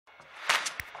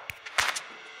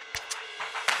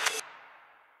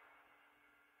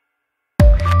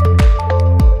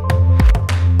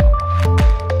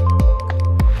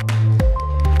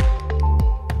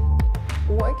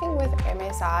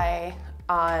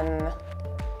on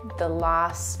the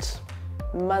last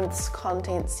month's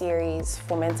content series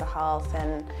for mental health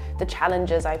and the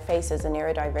challenges I face as a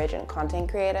neurodivergent content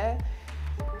creator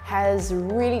has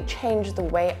really changed the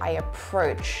way I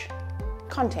approach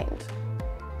content.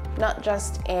 Not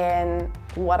just in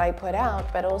what I put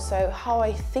out, but also how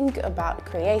I think about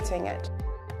creating it.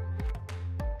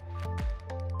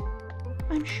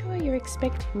 I'm sure you're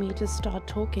expecting me to start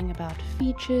talking about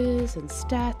features and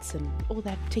stats and all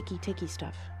that ticky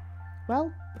stuff.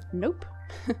 Well, nope.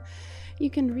 You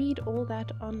can read all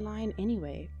that online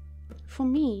anyway. For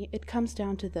me, it comes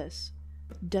down to this.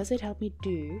 Does it help me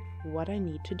do what I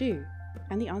need to do?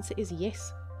 And the answer is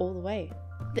yes, all the way.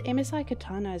 The MSI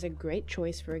Katana is a great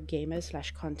choice for a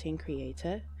gamer/content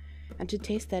creator, and to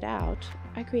test that out,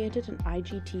 I created an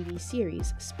IGTV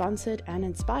series sponsored and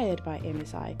inspired by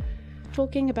MSI,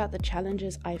 talking about the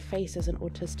challenges I face as an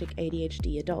autistic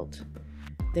ADHD adult.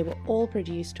 They were all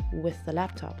produced with the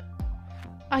laptop.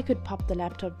 I could pop the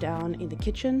laptop down in the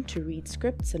kitchen to read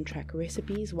scripts and track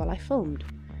recipes while I filmed.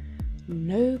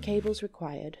 No cables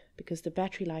required because the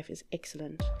battery life is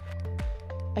excellent.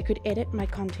 I could edit my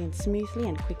content smoothly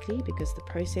and quickly because the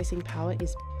processing power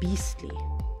is beastly.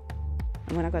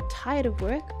 And when I got tired of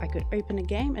work, I could open a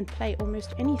game and play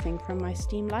almost anything from my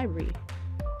Steam library.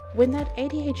 When that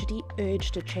ADHD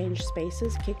urge to change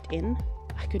spaces kicked in,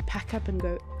 I could pack up and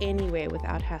go anywhere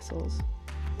without hassles.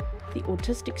 The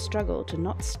autistic struggle to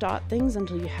not start things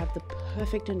until you have the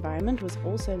perfect environment was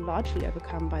also largely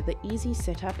overcome by the easy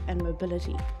setup and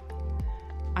mobility.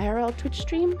 IRL Twitch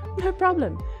stream? No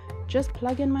problem. Just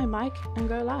plug in my mic and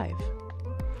go live.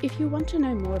 If you want to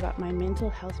know more about my mental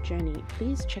health journey,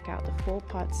 please check out the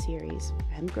 4-part series,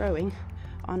 and growing,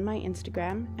 on my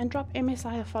Instagram, and drop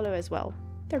MSI a follow as well.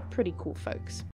 They're pretty cool folks.